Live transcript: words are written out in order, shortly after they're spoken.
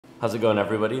How's it going,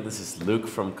 everybody? This is Luke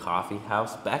from Coffee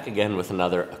House, back again with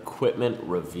another equipment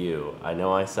review. I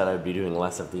know I said I'd be doing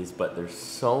less of these, but there's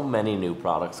so many new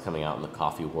products coming out in the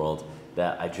coffee world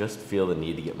that I just feel the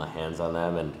need to get my hands on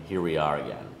them, and here we are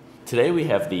again. Today we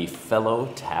have the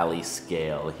Fellow Tally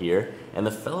scale here, and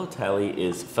the Fellow Tally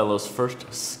is Fellow's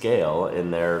first scale in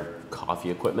their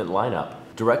coffee equipment lineup.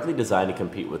 Directly designed to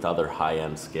compete with other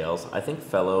high-end scales, I think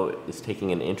Fellow is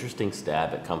taking an interesting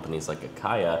stab at companies like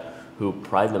Acaia, who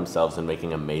pride themselves in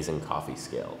making amazing coffee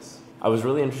scales. I was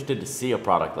really interested to see a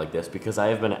product like this because I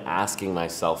have been asking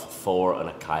myself for an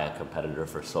Acaia competitor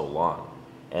for so long.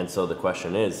 And so the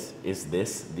question is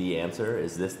this the answer?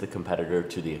 Is this the competitor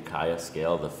to the Acaia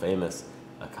scale, the famous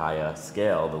Acaia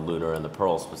scale, the lunar and the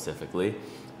pearl specifically?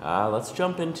 Let's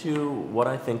jump into what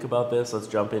I think about this. Let's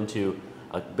jump into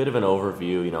a bit of an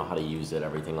overview, you know, how to use it,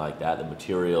 everything like that, the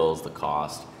materials, the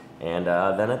cost, and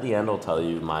then at the end I'll tell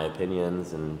you my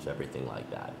opinions and everything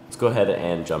like that. Let's go ahead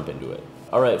and jump into it.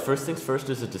 Alright, first things first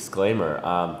is a disclaimer.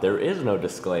 There is no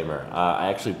disclaimer. I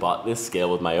actually bought this scale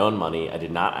with my own money. I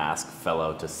did not ask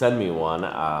Fellow to send me one.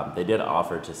 They did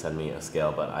offer to send me a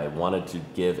scale, but I wanted to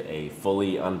give a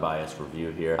fully unbiased review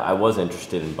here. I was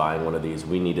interested in buying one of these.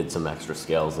 We needed some extra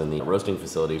scales in the roasting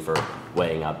facility for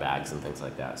weighing out bags and things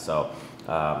like that. So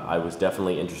I was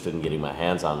definitely interested in getting my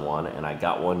hands on one, and I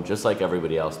got one just like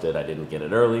everybody else did. I didn't get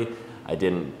it early. I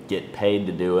didn't get paid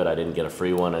to do it. I didn't get a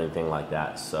free one, anything like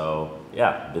that. So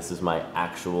yeah, this is my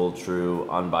actual, true,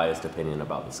 unbiased opinion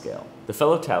about the scale. The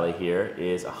Fellow Tally here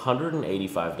is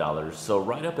 $185, so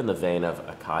right up in the vein of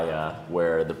Acaia,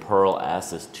 where the Pearl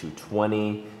S is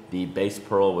 $220, the base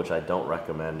Pearl, which I don't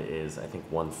recommend, is I think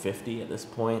 $150 at this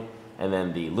point. And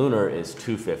then the Lunar is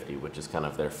 $250, which is kind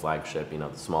of their flagship, you know,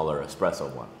 the smaller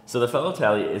espresso one. So the Fellow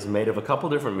Tally is made of a couple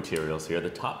different materials here. The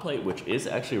top plate, which is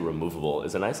actually removable,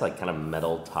 is a nice like kind of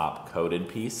metal top coated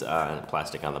piece, and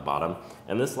plastic on the bottom.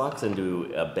 And this locks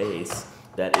into a base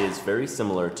that is very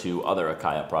similar to other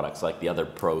Acaia products, like the other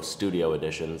Pro Studio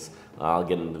editions. I'll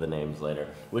get into the names later,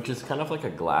 which is kind of like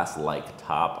a glass-like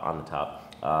top on the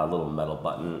top, a little metal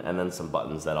button, and then some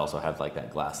buttons that also have like that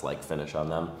glass-like finish on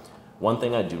them. One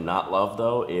thing I do not love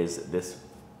though is this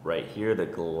right here, the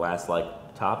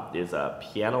glass-like top is a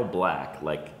piano black,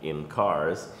 like in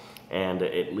cars, and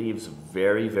it leaves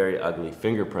very, very ugly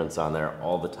fingerprints on there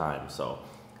all the time. So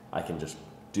I can just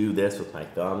do this with my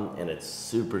thumb and it's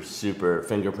super, super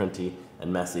fingerprinty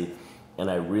and messy, and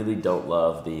I really don't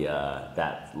love the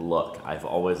that look. I've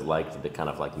always liked the kind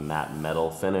of like matte metal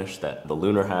finish that the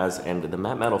Lunar has, and the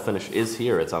matte metal finish is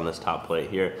here. It's on this top plate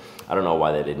here. I don't know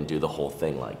why they didn't do the whole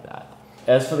thing like that.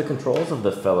 As for the controls of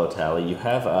the Fellow Tally, you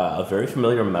have a very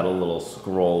familiar metal little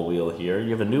scroll wheel here.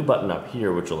 You have a new button up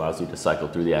here which allows you to cycle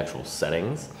through the actual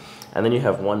settings. And then you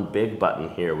have one big button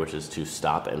here which is to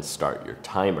stop and start your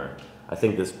timer. I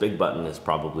think this big button is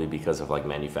probably because of like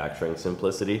manufacturing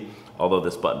simplicity. Although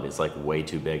this button is like way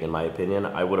too big in my opinion.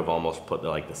 I would have almost put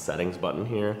the settings button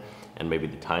here and maybe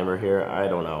the timer here. I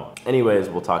don't know. Anyways,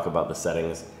 we'll talk about the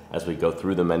settings as we go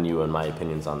through the menu and my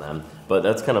opinions on them. But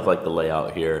that's kind of like the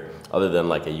layout here, other than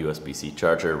like a USB-C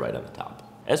charger right on the top.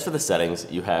 As for the settings,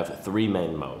 you have three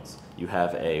main modes. You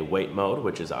have a weight mode,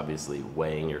 which is obviously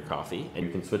weighing your coffee, and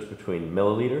you can switch between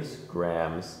milliliters,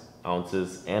 grams,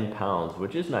 ounces, and pounds,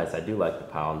 which is nice. I do like the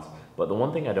pounds, but the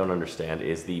one thing I don't understand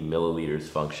is the milliliters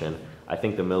function. I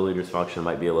think the milliliters function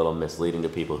might be a little misleading to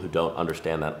people who don't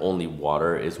understand that only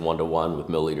water is 1-to-1 with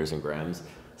milliliters and grams.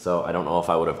 So I don't know if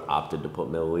I would have opted to put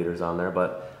milliliters on there,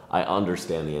 but I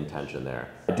understand the intention there.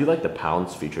 I do like the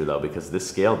pounds feature though, because this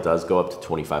scale does go up to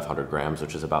 2,500 grams,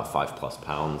 which is about 5+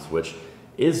 pounds, which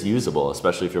is usable,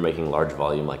 especially if you're making large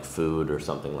volume like food or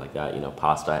something like that, you know,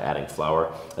 pasta, adding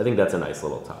flour. I think that's a nice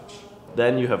little touch.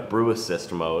 Then you have brew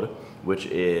assist mode, which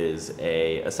is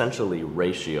essentially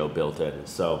ratio built in.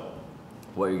 So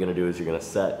what you're gonna do is you're gonna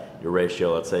set your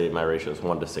ratio. Let's say my ratio is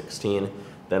 1:16.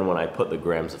 Then when I put the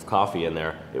grams of coffee in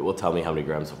there, it will tell me how many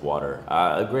grams of water.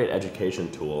 A great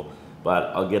education tool, but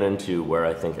I'll get into where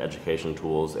I think education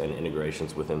tools and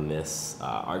integrations within this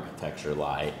architecture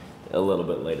lie a little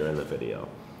bit later in the video.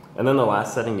 And then the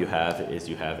last setting you have is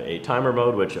you have a timer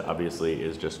mode, which obviously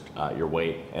is just your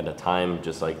weight and a time,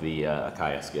 just like the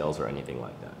Acaia scales or anything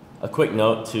like that. A quick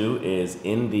note too is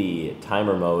in the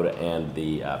timer mode and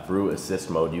the brew assist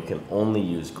mode, you can only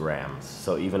use grams.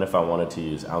 So even if I wanted to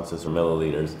use ounces or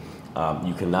milliliters,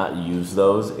 you cannot use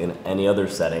those in any other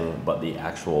setting but the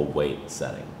actual weight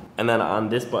setting. And then on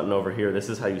this button over here, this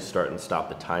is how you start and stop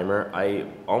the timer. I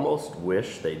almost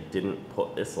wish they didn't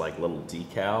put this like little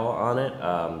decal on it,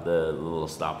 the little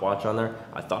stopwatch on there.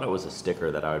 I thought it was a sticker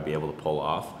that I would be able to pull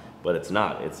off, but it's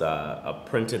not. It's a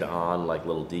printed on like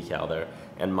little decal there.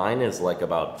 and mine is like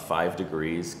about 5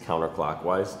 degrees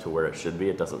counterclockwise to where it should be.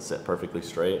 It doesn't sit perfectly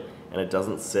straight, and it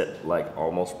doesn't sit like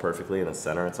almost perfectly in the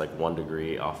center. It's like 1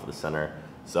 degree off of the center,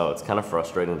 so it's kind of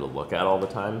frustrating to look at all the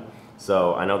time.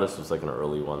 So I know this was like an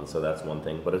early one, so that's one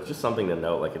thing, but it's just something to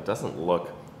note, like it doesn't look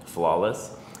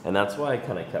flawless, and that's why I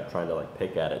kind of kept trying to like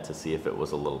pick at it to see if it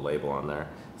was a little label on there.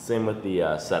 Same with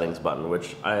the settings button,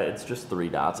 which it's just 3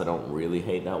 dots. I don't really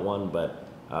hate that one, but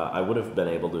I would have been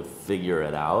able to figure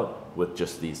it out with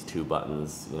just these 2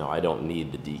 buttons. You know, I don't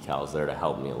need the decals there to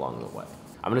help me along the way.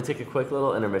 I'm gonna take a quick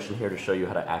little intermission here to show you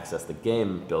how to access the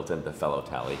game built into Fellow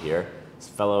Tally here.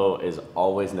 Fellow is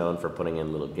always known for putting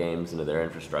in little games into their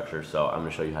infrastructure, so I'm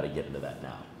gonna show you how to get into that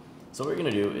now. So what you're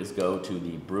gonna do is go to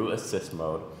the Brew Assist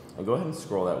mode and go ahead and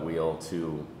scroll that wheel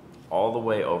to all the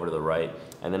way over to the right,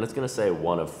 and then it's gonna say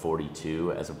 1 of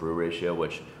 42 as a brew ratio,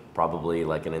 which probably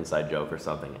like an inside joke or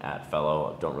something at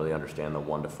Fellow. Don't really understand the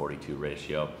 1 to 42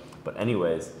 ratio. But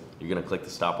anyways, you're gonna click the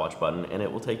stopwatch button and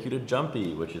it will take you to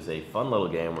Jumpy, which is a fun little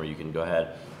game where you can go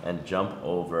ahead and jump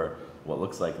over what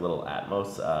looks like little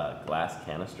Atmos glass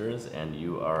canisters, and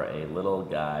you are a little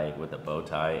guy with a bow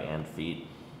tie and feet,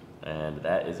 and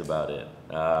that is about it.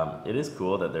 It is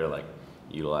cool that they're like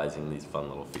utilizing these fun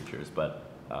little features, but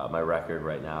my record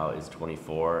right now is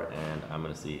 24, and I'm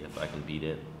gonna see if I can beat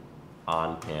it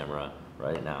on camera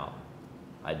right now.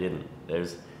 I didn't.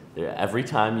 Every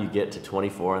time you get to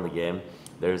 24 in the game,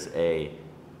 there's a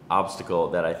obstacle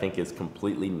that I think is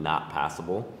completely not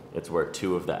passable. It's where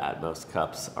 2 of the Atmos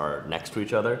cups are next to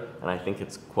each other, and I think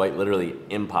it's quite literally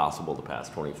impossible to pass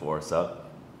 24. So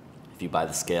if you buy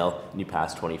the scale and you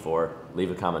pass 24,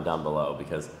 leave a comment down below,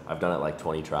 because I've done it like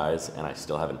 20 tries and I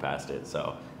still haven't passed it.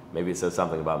 So maybe it says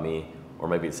something about me, or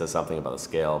maybe it says something about the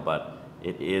scale, but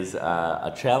it is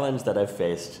a challenge that I've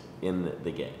faced in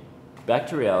the game. Back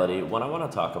to reality, what I want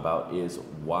to talk about is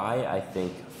why I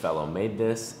think Fellow made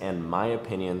this and my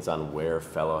opinions on where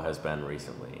Fellow has been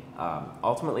recently.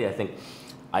 Ultimately, I think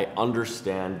I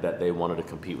understand that they wanted to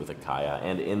compete with Acaia,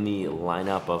 and in the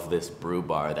lineup of this brew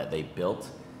bar that they built,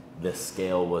 the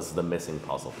scale was the missing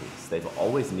puzzle piece. They've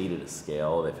always needed a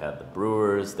scale. They've had the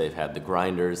brewers, they've had the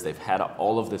grinders, they've had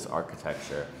all of this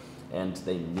architecture, and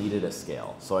they needed a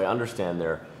scale. So I understand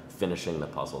they're finishing the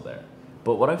puzzle there.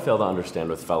 But what I fail to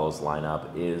understand with Fellow's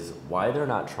lineup is why they're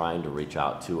not trying to reach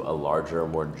out to a larger,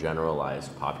 more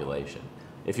generalized population.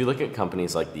 If you look at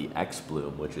companies like the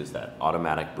X-Bloom, which is that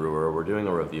automatic brewer, we're doing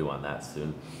a review on that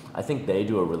soon, I think they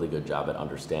do a really good job at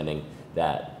understanding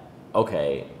that,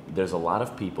 okay, there's a lot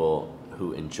of people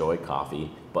who enjoy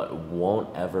coffee, but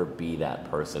won't ever be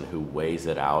that person who weighs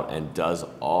it out and does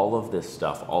all of this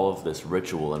stuff, all of this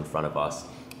ritual in front of us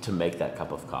to make that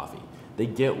cup of coffee. They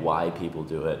get why people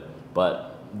do it,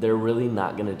 but they're really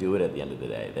not gonna do it at the end of the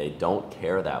day. They don't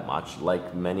care that much,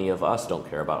 like many of us don't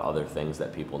care about other things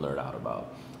that people nerd out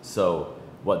about. So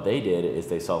what they did is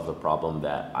they solved a problem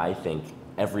that I think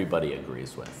everybody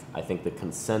agrees with. I think the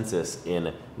consensus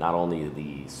in not only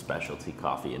the specialty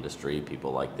coffee industry,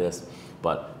 people like this,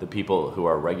 but the people who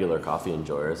are regular coffee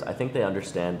enjoyers, I think they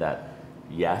understand that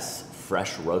yes,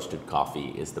 fresh roasted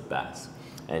coffee is the best,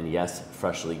 and yes,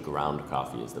 freshly ground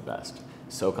coffee is the best.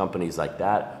 So companies like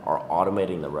that are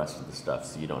automating the rest of the stuff,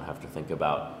 so you don't have to think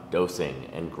about dosing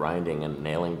and grinding and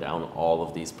nailing down all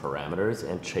of these parameters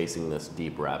and chasing this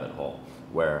deep rabbit hole.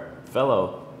 Where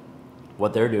Fellow,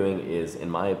 what they're doing is, in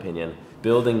my opinion,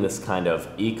 building this kind of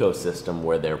ecosystem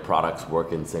where their products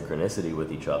work in synchronicity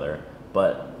with each other,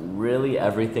 but really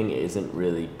everything isn't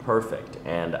really perfect.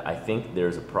 And I think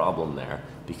there's a problem there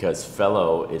because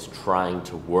Fellow is trying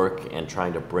to work and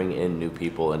trying to bring in new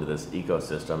people into this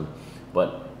ecosystem,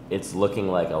 but it's looking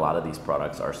like a lot of these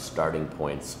products are starting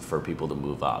points for people to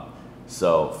move up.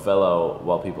 So Fellow,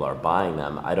 while people are buying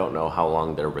them, I don't know how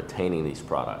long they're retaining these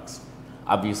products.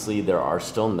 Obviously, there are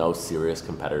still no serious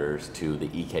competitors to the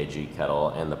EKG kettle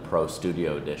and the Pro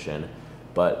Studio Edition,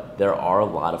 but there are a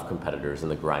lot of competitors in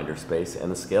the grinder space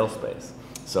and the scale space.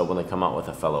 So when they come out with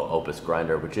a Fellow Opus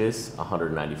grinder, which is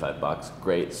 195 bucks,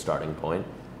 great starting point,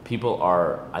 people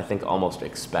are, I think, almost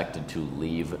expected to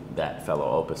leave that Fellow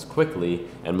Opus quickly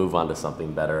and move on to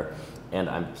something better. And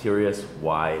I'm curious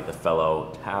why the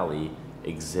Fellow Tally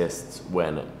exists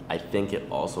when I think it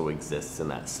also exists in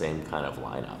that same kind of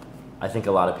lineup. I think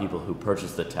a lot of people who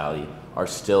purchase the Tally are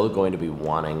still going to be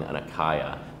wanting an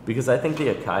Acaia, because I think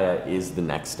the Acaia is the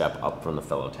next step up from the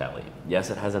Fellow Tally.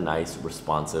 Yes, it has a nice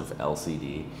responsive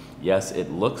LCD. Yes,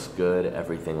 it looks good,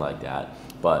 everything like that,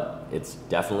 but it's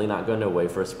definitely not going to weigh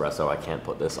for espresso. I can't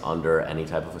put this under any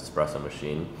type of espresso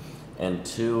machine. And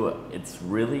two, it's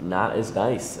really not as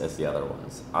nice as the other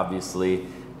ones. Obviously,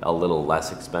 a little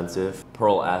less expensive.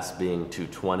 Pearl S being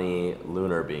 $220,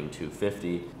 Lunar being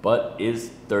 $250, but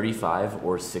is $35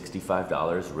 or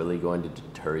 $65 really going to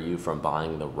deter you from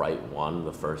buying the right one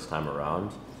the first time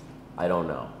around? I don't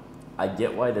know. I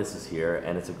get why this is here,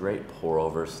 and it's a great pour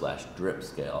over / drip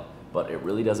scale, but it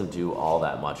really doesn't do all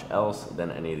that much else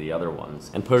than any of the other ones.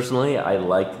 And personally, I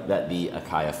like that the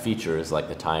Acaia features like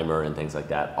the timer and things like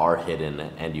that are hidden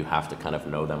and you have to kind of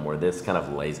know them, where this kind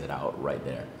of lays it out right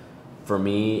there. For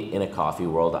me, in a coffee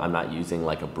world, I'm not using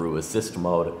like a brew assist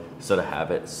mode, so to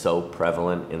have it so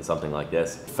prevalent in something like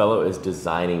this, Fellow is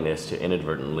designing this to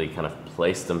inadvertently kind of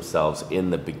place themselves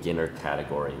in the beginner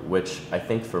category, which I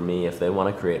think for me, if they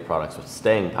want to create products with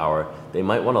staying power, they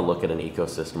might want to look at an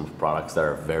ecosystem of products that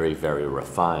are very, very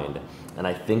refined. And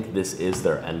I think this is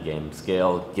their endgame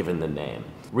scale, given the name.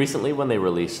 Recently, when they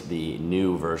released the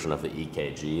new version of the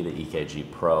EKG, the EKG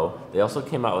Pro, they also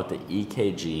came out with the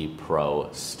EKG Pro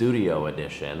Studio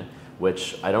Edition,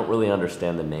 which I don't really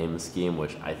understand the name scheme,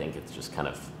 which I think it's just kind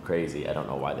of crazy. I don't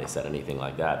know why they said anything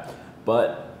like that.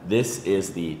 But this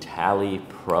is the Tally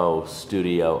Pro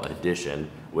Studio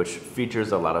Edition, which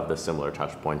features a lot of the similar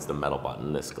touch points, the metal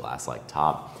button, this glass-like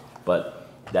top. But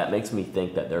that makes me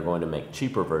think that they're going to make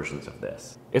cheaper versions of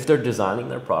this. If they're designing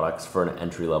their products for an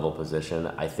entry-level position,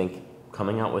 I think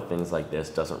coming out with things like this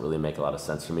doesn't really make a lot of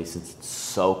sense to me, since it's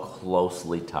so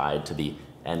closely tied to the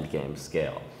endgame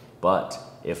scale. But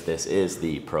if this is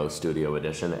the Pro Studio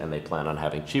Edition and they plan on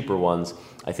having cheaper ones,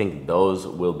 I think those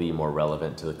will be more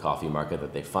relevant to the coffee market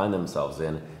that they find themselves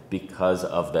in because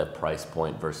of the price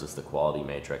point versus the quality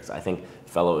matrix. I think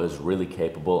Fellow is really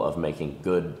capable of making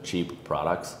good, cheap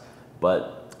products,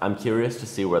 but I'm curious to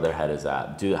see where their head is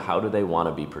at. How do they want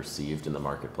to be perceived in the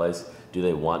marketplace? Do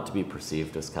they want to be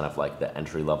perceived as kind of like the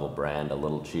entry-level brand, a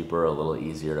little cheaper, a little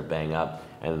easier to bang up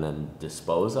and then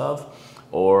dispose of?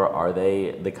 Or are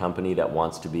they the company that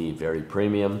wants to be very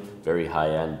premium, very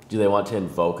high-end? Do they want to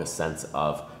invoke a sense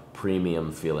of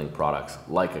premium feeling products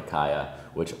like Acaia,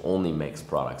 which only makes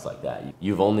products like that?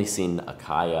 You've only seen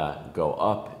Acaia go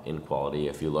up in quality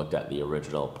if you looked at the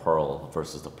original Pearl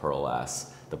versus the Pearl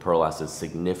S. The Pearl S is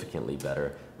significantly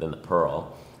better than the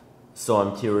Pearl. So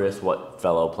I'm curious what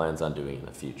Fellow plans on doing in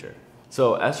the future.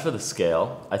 So as for the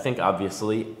scale, I think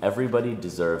obviously everybody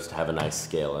deserves to have a nice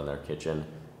scale in their kitchen,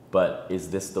 but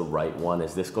is this the right one?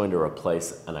 Is this going to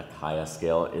replace an Acaia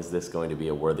scale? Is this going to be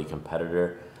a worthy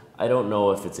competitor? I don't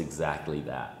know if it's exactly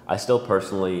that. I still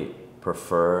personally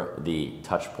prefer the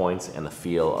touch points and the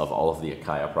feel of all of the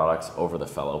Acaia products over the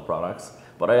Fellow products.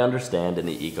 But I understand in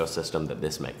the ecosystem that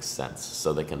this makes sense.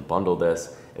 So they can bundle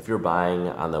this. If you're buying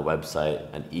on the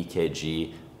website an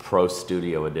EKG Pro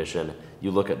Studio Edition, you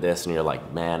look at this and you're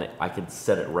like, man, I could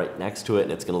set it right next to it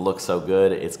and it's gonna look so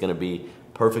good. It's gonna be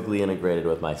perfectly integrated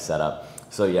with my setup.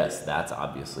 So yes, that's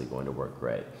obviously going to work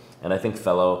great. And I think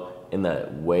Fellow, in the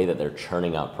way that they're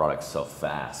churning out products so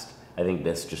fast, I think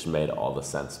this just made all the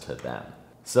sense to them.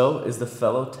 So is the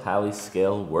Fellow Tally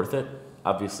scale worth it?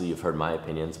 Obviously, you've heard my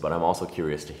opinions, but I'm also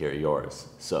curious to hear yours.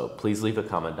 So please leave a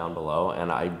comment down below,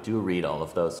 and I do read all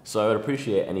of those. So I would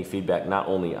appreciate any feedback, not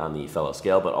only on the Fellow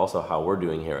scale, but also how we're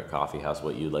doing here at Coffee House,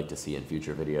 what you'd like to see in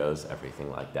future videos,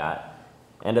 everything like that.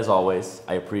 And as always,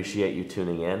 I appreciate you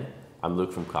tuning in. I'm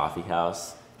Luke from Coffee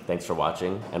House. Thanks for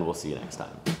watching, and we'll see you next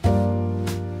time.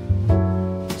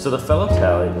 So the Fellow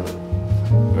Tally...